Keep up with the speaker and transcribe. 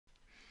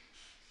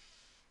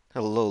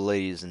Hello,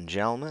 ladies and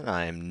gentlemen.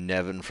 I am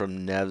Nevin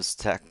from Nev's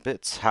Tech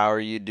Bits. How are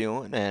you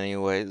doing?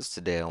 Anyways,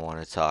 today I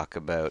want to talk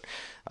about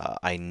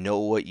I know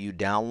what you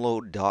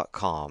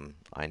download.com.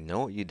 I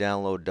know what you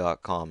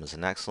download.com is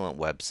an excellent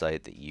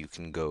website that you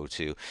can go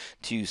to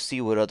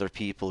see what other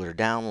people are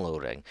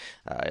downloading.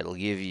 It'll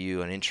give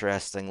you an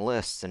interesting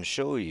list and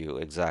show you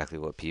exactly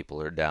what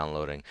people are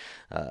downloading.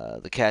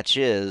 The catch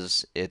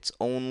is, it's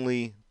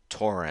only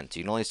torrent.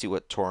 You can only see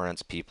what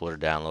torrents people are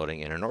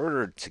downloading, and in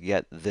order to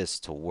get this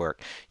to work,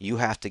 you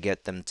have to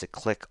get them to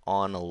click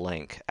on a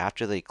link.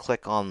 After they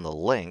click on the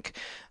link,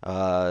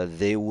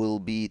 they will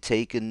be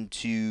taken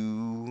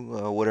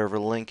to whatever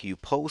link you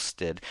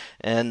posted,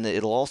 and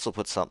it'll also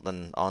put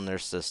something on their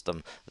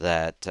system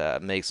that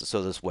makes it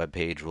so this web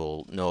page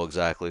will know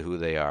exactly who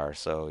they are.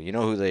 So you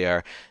know who they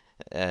are,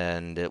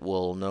 and it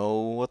will know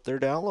what they're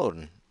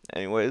downloading.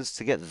 Anyways,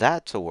 to get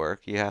that to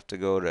work, you have to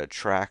go to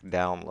track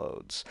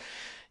downloads.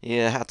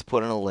 You have to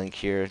put in a link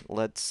here.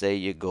 Let's say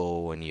you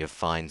go and you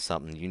find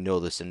something you know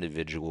this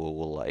individual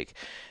will like.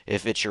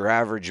 If it's your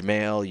average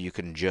male, you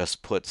can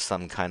just put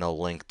some kind of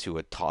link to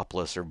a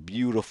topless or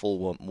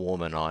beautiful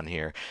woman on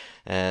here,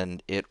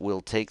 and it will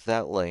take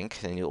that link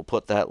and you'll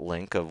put that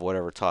link of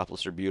whatever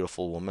topless or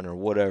beautiful woman or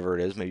whatever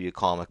it is, maybe a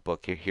comic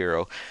book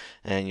hero,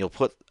 and you'll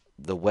put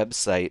the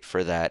website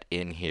for that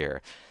in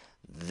here.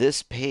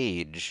 This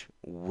page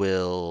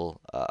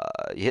will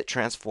hit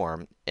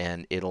transform,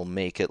 and it'll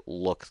make it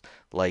look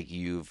like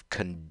you've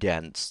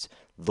condensed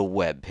the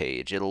web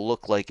page. It'll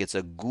look like it's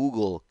a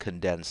Google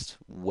condensed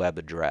web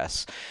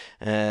address,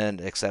 and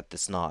except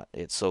it's not.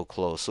 It's so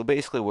close. So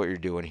basically, what you're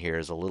doing here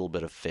is a little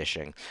bit of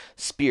phishing,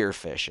 spear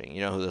phishing.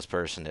 You know who this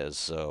person is.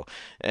 So,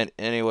 and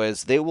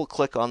anyways, they will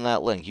click on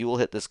that link. You will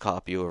hit this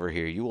copy over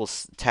here. You will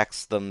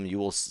text them. You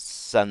will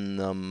send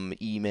them,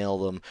 email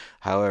them.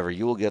 However,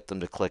 you will get them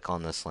to click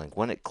on this link.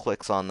 When it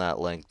clicks on that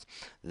link,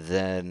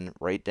 then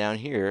right down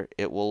here,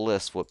 it will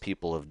list what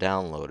people have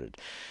downloaded.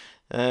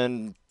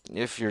 And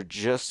if you're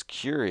just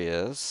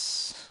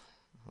curious,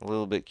 a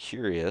little bit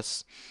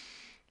curious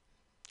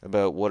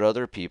about what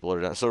other people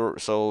are doing.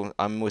 So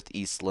I'm with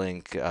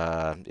Eastlink.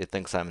 It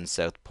thinks I'm in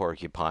South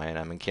Porcupine.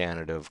 I'm in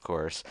Canada, of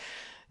course.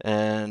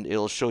 And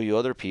it'll show you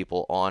other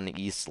people on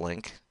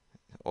Eastlink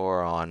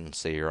or on,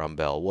 say you're on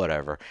Bell,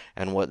 whatever,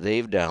 and what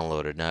they've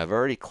downloaded. Now, I've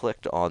already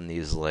clicked on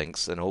these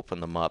links and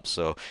opened them up,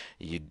 so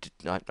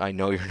I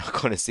know you're not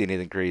going to see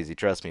anything crazy.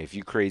 Trust me, a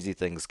few crazy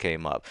things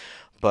came up.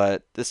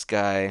 But this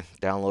guy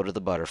downloaded the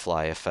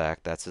butterfly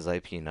effect. That's his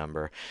IP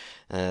number.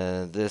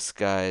 This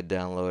guy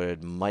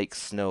downloaded Mike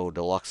Snow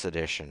Deluxe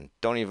Edition.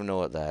 Don't even know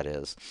what that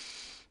is.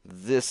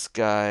 This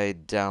guy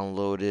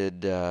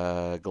downloaded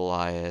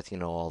Goliath,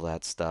 all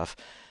that stuff.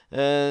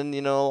 And,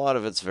 a lot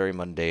of it's very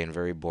mundane,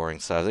 very boring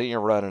stuff. Then you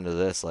run into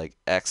this like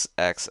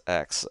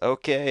XXX.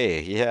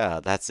 Okay, yeah,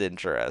 that's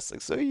interesting.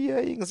 So, yeah,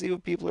 you can see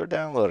what people are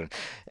downloading.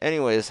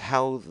 Anyways,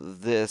 how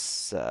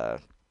this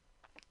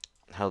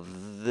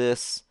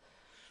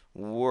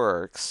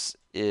works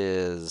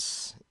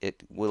is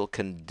it'll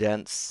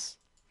condense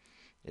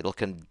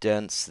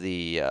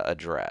the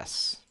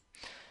address.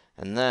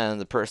 And then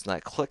the person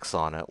that clicks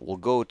on it will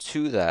go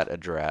to that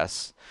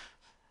address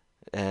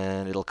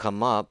and it'll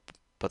come up,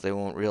 but they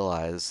won't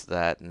realize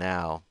that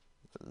now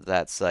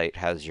that site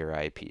has your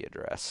IP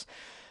address.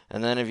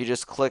 And then if you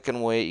just click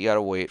and wait, you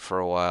gotta wait for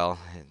a while.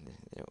 It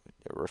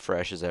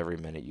refreshes every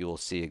minute. You will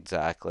see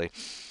exactly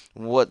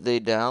what they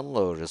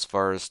download as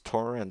far as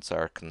torrents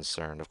are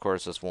concerned. Of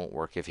course, this won't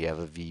work if you have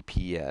a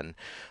VPN,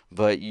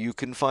 but you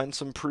can find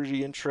some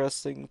pretty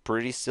interesting,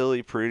 pretty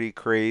silly, pretty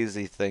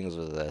crazy things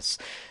with this.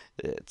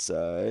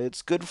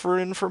 It's good for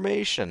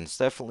information. It's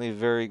definitely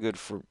very good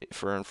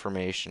for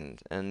information.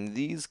 And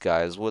these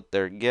guys, what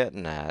they're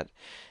getting at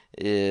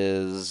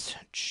is,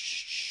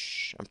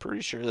 I'm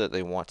pretty sure that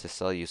they want to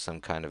sell you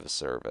some kind of a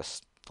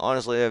service.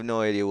 Honestly, I have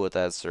no idea what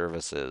that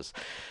service is,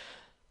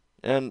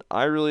 and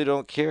I really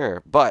don't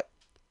care. But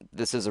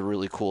this is a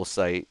really cool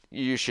site.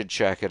 You should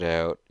check it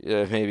out.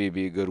 Maybe it'd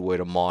be a good way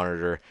to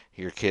monitor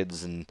your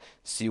kids and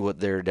see what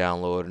they're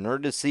downloading, or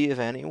to see if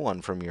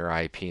anyone from your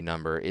IP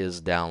number is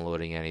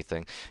downloading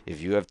anything.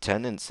 If you have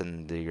tenants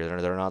and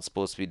they're not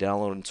supposed to be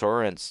downloading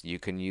torrents, you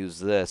can use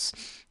this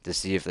to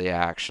see if they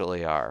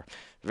actually are.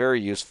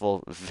 Very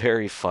useful,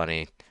 very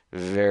funny,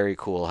 very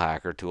cool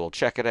hacker tool.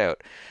 Check it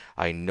out.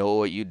 I know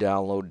what you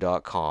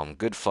download.com.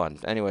 Good fun.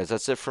 Anyways,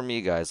 that's it for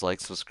me, guys. Like,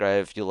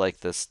 subscribe if you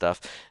like this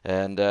stuff,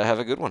 and have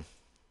a good one.